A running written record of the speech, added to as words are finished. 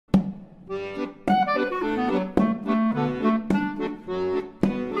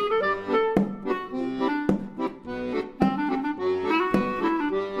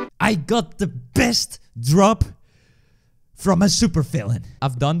I got the best drop from a supervillain.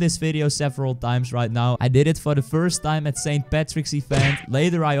 I've done this video several times right now. I did it for the first time at St. Patrick's event.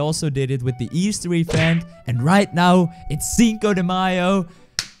 Later I also did it with the Easter event. And right now it's Cinco de Mayo.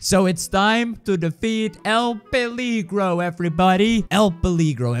 So it's time to defeat El Peligro, everybody. El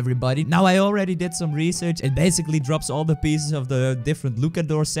Peligro, everybody. Now, I already did some research. It basically drops all the pieces of the different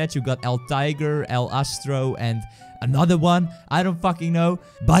Lucador sets. You got El Tiger, El Astro, and another one. I don't fucking know.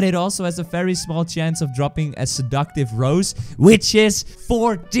 But it also has a very small chance of dropping a Seductive Rose, which is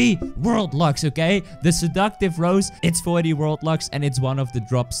 40 World Locks, okay? The Seductive Rose, it's 40 World Locks, and it's one of the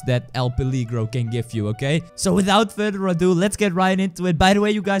drops that El Peligro can give you, okay? So without further ado, let's get right into it. By the way,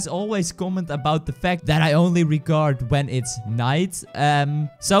 you guys always comment about the fact that I only record when it's night.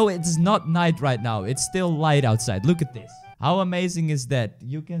 So it's not night right now. It's still light outside. Look at this. How amazing is that?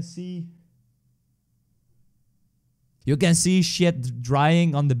 You can see shit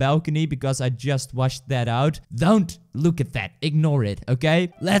drying on the balcony because I just washed that out. Don't look at that. Ignore it,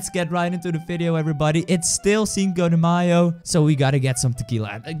 okay? Let's get right into the video, everybody. It's still Cinco de Mayo, so we gotta get some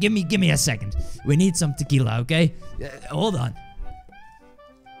tequila. Give me a second. We need some tequila, okay? Hold on.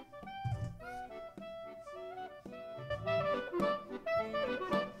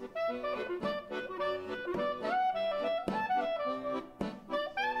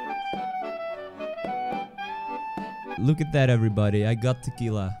 Look at that, everybody. I got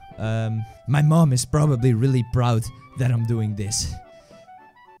tequila. My mom is probably really proud that I'm doing this.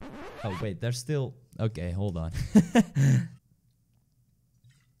 Oh, wait. There's still... Okay, hold on.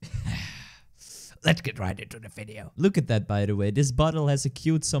 Let's get right into the video. Look at that, by the way. This bottle has a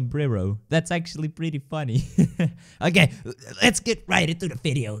cute sombrero. That's actually pretty funny. Okay, let's get right into the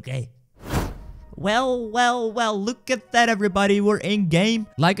video, okay? Well, look at that, everybody. We're in game.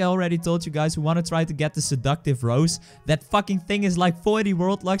 Like I already told you guys, we want to try to get the Seductive Rose. That fucking thing is like 40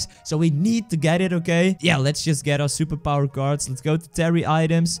 World Locks, so we need to get it, okay? Yeah, let's just get our superpower cards. Let's go to Tery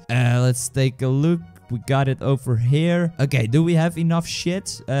items. Let's take a look. We got it over here. Okay, do we have enough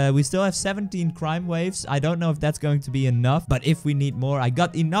shit? We still have 17 crime waves. I don't know if that's going to be enough, but if we need more, I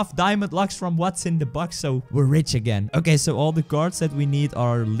got enough diamond locks from what's in the box, so we're rich again. Okay, so all the cards that we need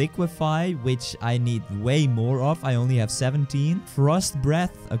are Liquefy, which I need way more of. I only have 17. Frost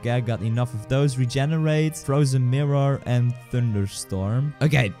Breath. Okay, I got enough of those. Regenerate, Frozen Mirror, and Thunderstorm.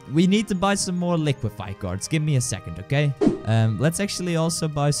 Okay, we need to buy some more Liquefy cards. Give me a second, okay? Let's actually also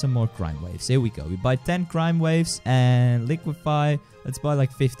buy some more crime waves. Here we go. We buy 10 crime waves and Liquefy. Let's buy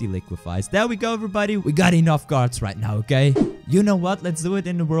like 50 Liquefies. There we go, everybody. We got enough cards right now, okay? You know what? Let's do it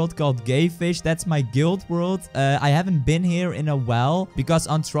in the world called Gayfish. That's my guild world. I haven't been here in a while because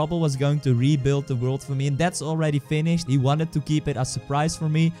Untrouble was going to rebuild the world for me, and that's already finished. He wanted to keep it a surprise for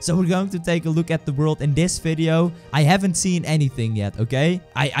me. So we're going to take a look at the world in this video. I haven't seen anything yet, okay?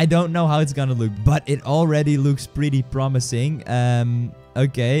 I don't know how it's gonna look, but it already looks pretty promising.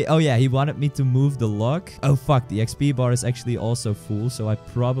 Okay. Oh, yeah. He wanted me to move the lock. Oh, fuck. The XP bar is actually also full, so I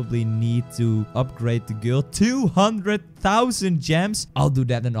probably need to upgrade the guild. 200,000 gems. I'll do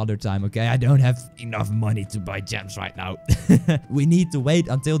that another time, okay? I don't have enough money to buy gems right now. We need to wait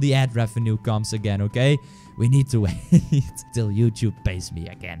until the ad revenue comes again, okay? We need to wait till YouTube pays me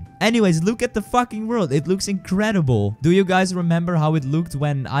again. Anyways, look at the fucking world. It looks incredible. Do you guys remember how it looked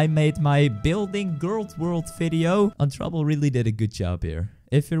when I made my Building Girl World video? Untrouble really did a good job here.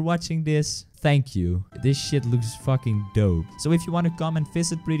 If you're watching this, thank you. This shit looks fucking dope. So if you want to come and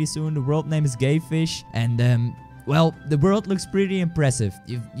visit pretty soon, the world name is Gayfish. And well, the world looks pretty impressive.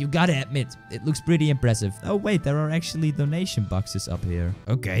 You gotta admit, it looks pretty impressive. Oh wait, there are actually donation boxes up here.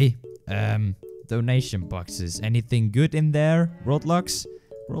 Okay. Donation boxes. Anything good in there? World Locks?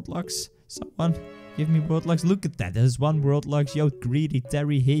 World Locks? Someone give me World Locks. Look at that. There's one World Locks. Yo, greedy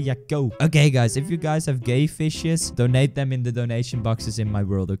Tery, here ya go. Okay, guys. If you guys have gay fishes, donate them in the donation boxes in my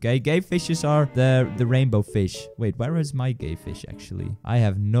world, okay? Gay fishes are the rainbow fish. Wait, where is my gay fish, actually? I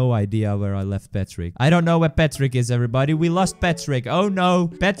have no idea where I left Patrick. I don't know where Patrick is, everybody. We lost Patrick. Oh, no.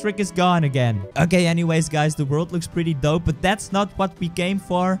 Patrick is gone again. Okay, anyways, guys. The world looks pretty dope, but that's not what we came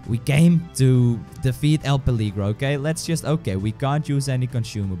for. We came to defeat El Peligro, okay? Let's just... Okay, we can't use any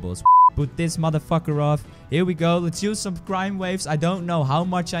consumables. Put this motherfucker off. Here we go. Let's use some crime waves. I don't know how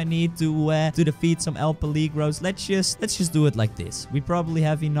much I need to defeat some El Peligros. Let's just do it like this. We probably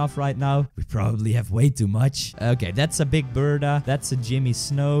have enough right now. We probably have way too much. Okay, that's a big Birda. That's a Jimmy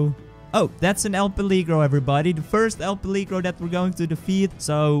Snow. Oh, that's an El Peligro, everybody. The first El Peligro that we're going to defeat.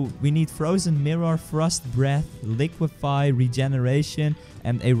 So we need Frozen Mirror, Frost Breath, Liquefy, Regeneration,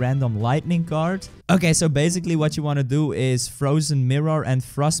 and a random lightning card. Okay, so basically what you want to do is Frozen Mirror and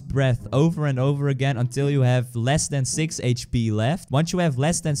Frost Breath over and over again until you have less than 6 HP left. Once you have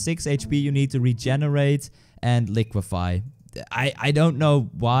less than 6 HP, you need to regenerate and liquefy. I don't know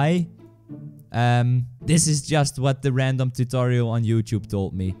why. This is just what the random tutorial on YouTube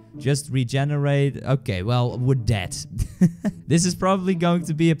told me. Just regenerate. Okay, well, we're dead. This is probably going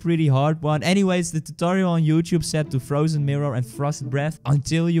to be a pretty hard one. Anyways, the tutorial on YouTube said to Frozen Mirror and Frost Breath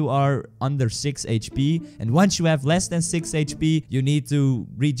until you are under 6 HP. And once you have less than 6 HP, you need to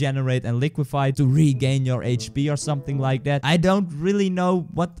regenerate and liquefy to regain your HP or something like that. I don't really know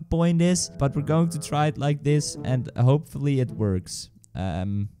what the point is, but we're going to try it like this and hopefully it works.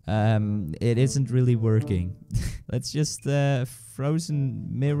 It isn't really working. Let's just Frozen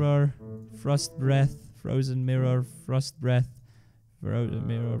Mirror, Frost Breath, Frozen Mirror, Frost Breath, Frozen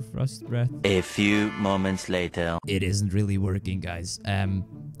Mirror, Frost Breath. A few moments later. It isn't really working, guys.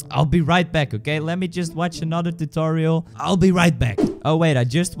 I'll be right back, okay? Let me just watch another tutorial. I'll be right back. Oh, wait, I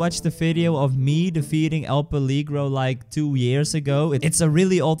just watched a video of me defeating El Peligro like 2 years ago. It's a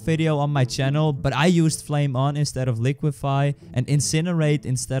really old video on my channel, but I used Flame On instead of Liquefy and Incinerate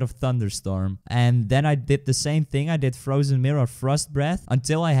instead of Thunderstorm. And then I did the same thing. I did Frozen Mirror, Frost Breath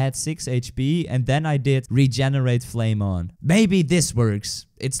until I had 6 HP, and then I did Regenerate, Flame On. Maybe this works.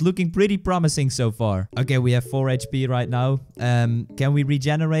 It's looking pretty promising so far. Okay, we have 4 HP right now. Can we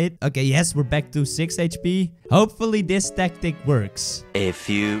regenerate? Okay, yes, we're back to 6 HP. Hopefully this tactic works. A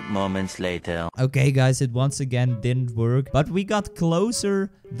few moments later. Okay, guys, it once again didn't work. But we got closer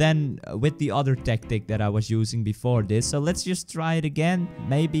than with the other tactic that I was using before this. So let's just try it again.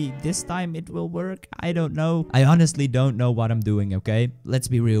 Maybe this time it will work. I don't know. I honestly don't know what I'm doing, okay? Let's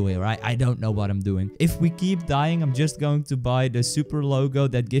be real here, right? I don't know what I'm doing. If we keep dying, I'm just going to buy the super logo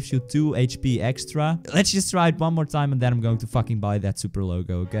that gives you 2 HP extra. Let's just try it one more time and then I'm going to fucking buy that super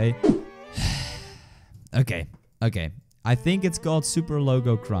logo, okay? Okay. I think it's called Super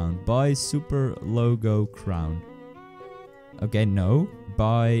Logo Crown. Buy Super Logo Crown. Okay, no.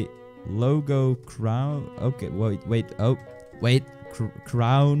 Buy Logo Crown. Okay, wait. Oh, wait.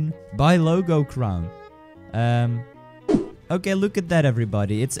 Crown. Buy Logo Crown. Okay, look at that,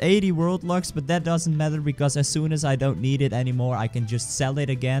 everybody. It's 80 world locks, but that doesn't matter because as soon as I don't need it anymore, I can just sell it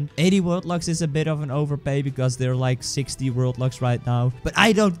again. 80 world locks is a bit of an overpay because they're like 60 world locks right now. But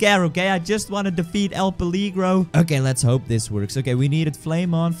I don't care, okay? I just want to defeat El Peligro. Okay, let's hope this works. Okay, we needed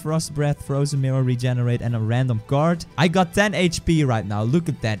Flame On, Frost Breath, Frozen Mirror, Regenerate, and a random card. I got 10 HP right now. Look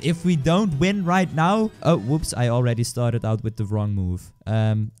at that. If we don't win right now... Oh, whoops. I already started out with the wrong move.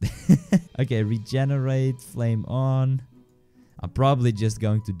 Okay, Regenerate, Flame On... I'm probably just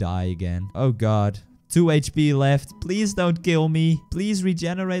going to die again. Oh god. 2 HP left. Please don't kill me. Please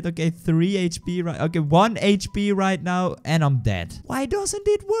regenerate. Okay, 3 HP right. Okay, 1 HP right now. And I'm dead. Why doesn't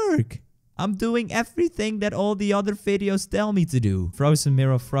it work? I'm doing everything that all the other videos tell me to do. Frozen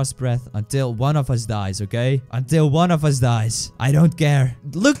Mirror, Frost Breath until one of us dies, okay? Until one of us dies. I don't care.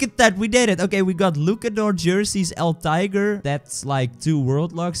 Look at that. We did it. Okay, we got Lucador Jersey's El Tiger. That's like 2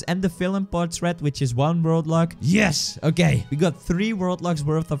 world locks. And the Villain Portrait, which is 1 world lock. Yes. Okay. We got 3 world locks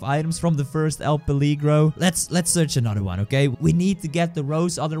worth of items from the first El Peligro. Let's search another one, okay? We need to get the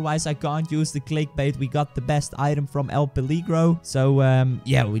rose. Otherwise, I can't use the clickbait. We got the best item from El Peligro. So,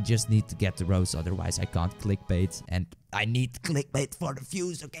 yeah, we just need to get the rose, otherwise I can't clickbait, and I need clickbait for the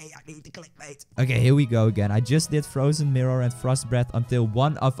views, okay? I need the clickbait. Okay, here we go again. I just did Frozen Mirror and Frost Breath until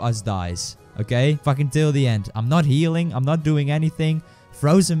one of us dies, okay? Fucking till the end. I'm not healing, I'm not doing anything.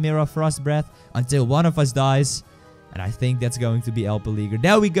 Frozen Mirror, Frost Breath until one of us dies. And I think that's going to be El Peligro.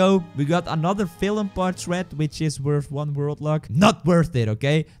 There we go. We got another Villain Portrait, which is worth 1 world lock. Not worth it,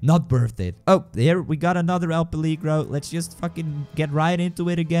 okay? Not worth it. Oh, here we got another El Peligro. Let's just fucking get right into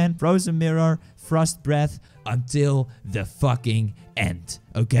it again. Frozen Mirror, Frost Breath, until the fucking end,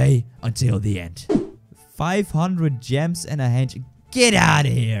 okay? Until the end. 500 gems and a hench. Get out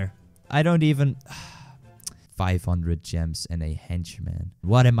of here. I don't even... 500 gems and a henchman.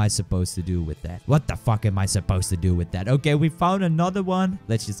 What am I supposed to do with that? What the fuck am I supposed to do with that? Okay, we found another one.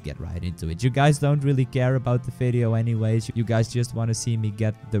 Let's just get right into it. You guys don't really care about the video anyways. You guys just want to see me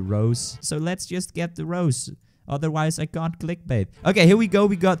get the rose. So let's just get the rose. Otherwise, I can't clickbait. Okay, here we go.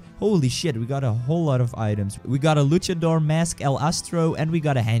 We got... Holy shit, we got a whole lot of items. We got a Luchador mask, El Astro, and we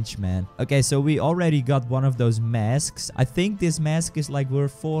got a henchman. Okay, so we already got one of those masks. I think this mask is like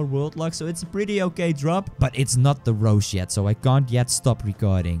worth 4 world locks, so it's a pretty okay drop. But it's not the rose yet, so I can't yet stop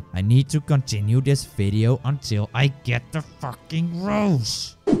recording. I need to continue this video until I get the fucking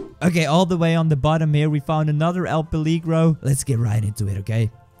rose. Okay, all the way on the bottom here, we found another El Peligro. Let's get right into it, okay?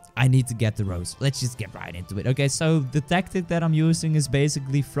 I need to get the rose. Let's just get right into it. Okay, so the tactic that I'm using is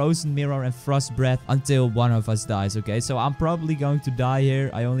basically Frozen Mirror and Frost Breath until one of us dies, okay? So I'm probably going to die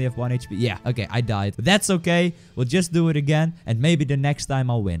here. I only have 1 HP. Yeah, okay, I died. But that's okay. We'll just do it again, and maybe the next time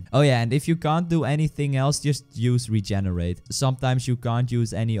I'll win. Oh yeah, and if you can't do anything else, just use Regenerate. Sometimes you can't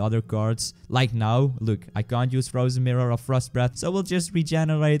use any other cards. Like now, look, I can't use Frozen Mirror or Frost Breath, so we'll just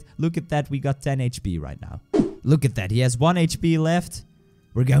Regenerate. Look at that, we got 10 HP right now. Look at that, he has 1 HP left.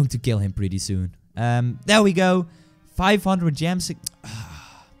 We're going to kill him pretty soon. There we go. 500 gems.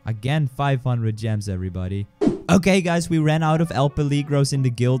 Again, 500 gems, everybody. Okay, guys, we ran out of El Peligros in the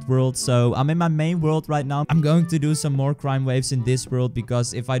guild world, so I'm in my main world right now. I'm going to do some more crime waves in this world,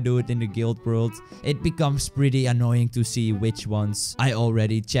 because if I do it in the guild world, it becomes pretty annoying to see which ones I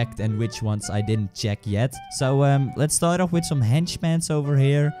already checked and which ones I didn't check yet. So, let's start off with some henchmen over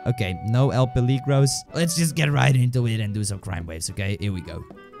here. Okay, no El Peligros. Let's just get right into it and do some crime waves, okay? Here we go.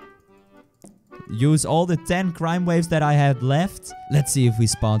 Use all the 10 crime waves that I had left. Let's see if we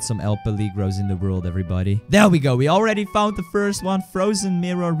spawn some El Peligros in the world, everybody. There we go. We already found the first one. Frozen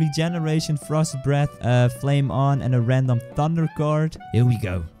Mirror, Regeneration, Frost Breath, Flame On, and a random Thunder card. Here we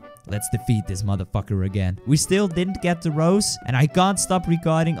go. Let's defeat this motherfucker again. We still didn't get the rose, and I can't stop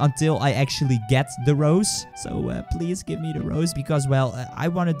recording until I actually get the rose. So please give me the rose, because, well, I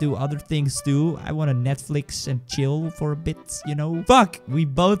want to do other things too. I want to Netflix and chill for a bit, you know. Fuck! We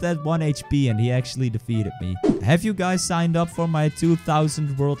both had 1 HP, and he actually defeated me. Have you guys signed up for my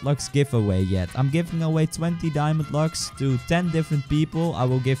 2000 World Locks giveaway yet? I'm giving away 20 Diamond Locks to 10 different people. I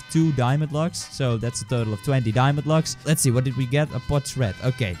will give 2 Diamond Locks, so that's a total of 20 Diamond Locks. Let's see, what did we get? A pot's red.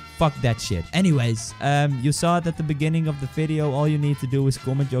 Okay. Fuck that shit. Anyways, you saw it at the beginning of the video. All you need to do is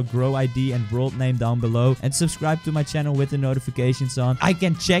comment your grow ID and world name down below and subscribe to my channel with the notifications on. I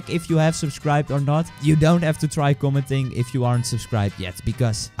can check if you have subscribed or not. You don't have to try commenting if you aren't subscribed yet,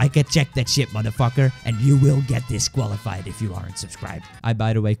 because I can check that shit, motherfucker, and you will get disqualified if you aren't subscribed. I,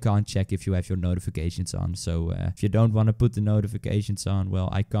 by the way, can't check if you have your notifications on, so if you don't want to put the notifications on, well,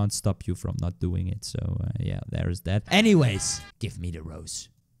 I can't stop you from not doing it, so yeah, there is that. Anyways, give me the rose.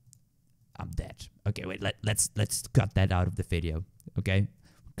 I'm dead. Okay, wait, let's cut that out of the video. Okay,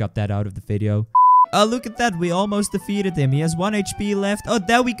 cut that out of the video. Oh, look at that. We almost defeated him. He has 1 HP left. Oh,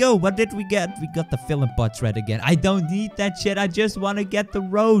 there we go. What did we get? We got the filling pot thread again. I don't need that shit. I just want to get the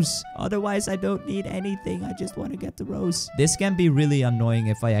rose. Otherwise, I don't need anything. I just want to get the rose. This can be really annoying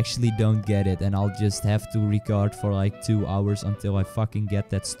if I actually don't get it, and I'll just have to record for like 2 hours until I fucking get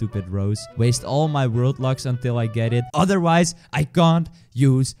that stupid rose. Waste all my world locks until I get it. Otherwise, I can't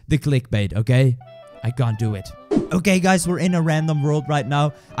use the clickbait, okay? I can't do it. Okay, guys, we're in a random world right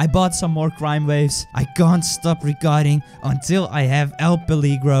now. I bought some more crime waves. I can't stop recording until I have El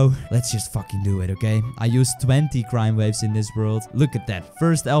Peligro. Let's just fucking do it, okay? I used 20 crime waves in this world. Look at that.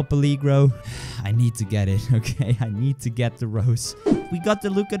 First El Peligro. I need to get it, okay? I need to get the rose. We got the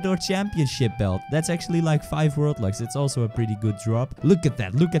Lucador Championship belt. That's actually like 5 world locks. It's also a pretty good drop. Look at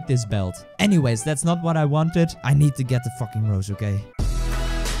that. Look at this belt. Anyways, that's not what I wanted. I need to get the fucking rose, okay?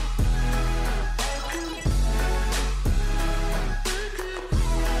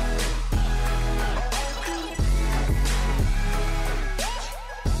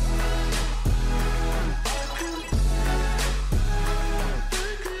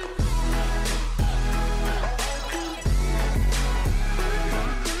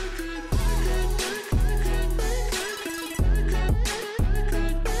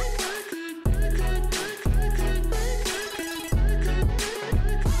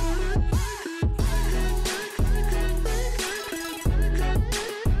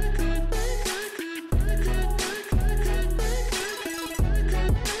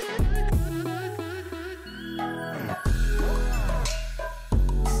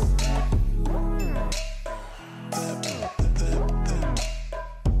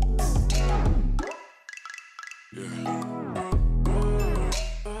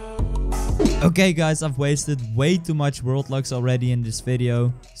 Okay, guys, I've wasted way too much world locks already in this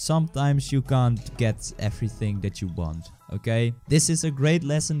video. Sometimes you can't get everything that you want, okay? This is a great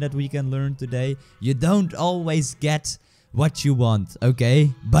lesson that we can learn today. You don't always get what you want,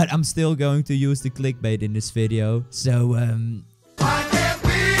 okay? But I'm still going to use the clickbait in this video. So,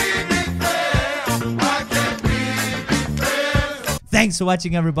 thanks for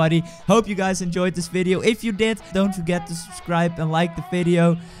watching, everybody. Hope you guys enjoyed this video. If you did, don't forget to subscribe and like the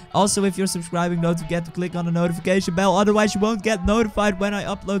video. Also, if you're subscribing, don't forget to click on the notification bell. Otherwise, you won't get notified when I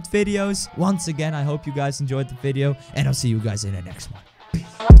upload videos. Once again, I hope you guys enjoyed the video. And I'll see you guys in the next one.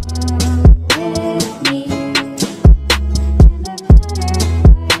 Peace.